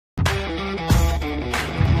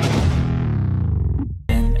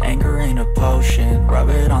rub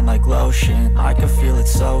it on like lotion. I can feel it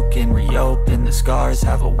soaking, reopen, the scars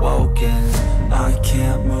have awoken. I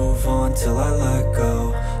can't move on till I let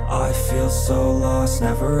go. I feel so lost,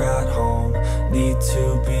 never at home. Need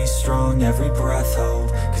to be strong, every breath hold.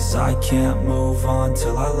 Cause I can't move on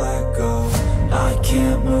till I let go. I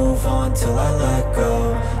can't move on till I let go.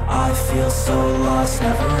 I feel so lost,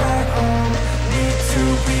 never at home. Need to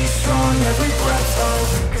be strong, every breath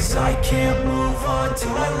hold. Cause I can't move on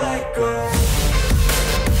till I let go.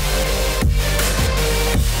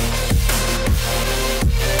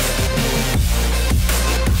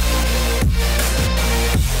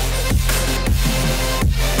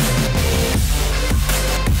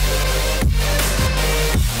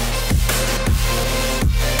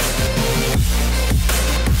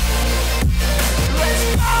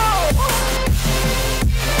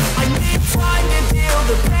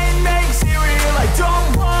 The pain makes it real, I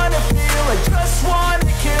don't wanna feel, I just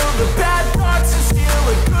wanna kill the bad thoughts and steal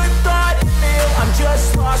a good thought and feel. I'm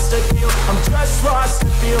just lost, I feel, I'm just lost, I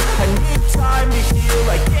feel. I need time to heal,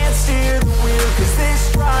 I can't steer the wheel, cause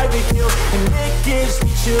this driving hill, and it gives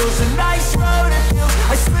me chills. A nice road it feels,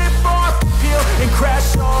 I slip off the peel, and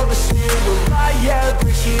crash all the steel. Will I ever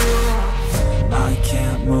heal? I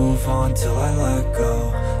can't move on till I let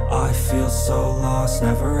go. I feel so lost,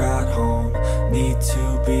 never at home. Need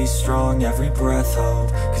to be strong, every breath hold.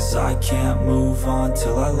 Cause I can't move on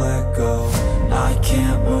till I let go. I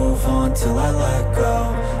can't move on till I let go.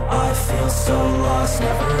 I feel so lost,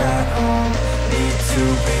 never at home. Need to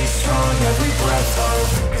be strong, every breath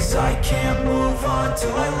hold. Cause I can't move on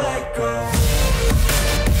till I let go.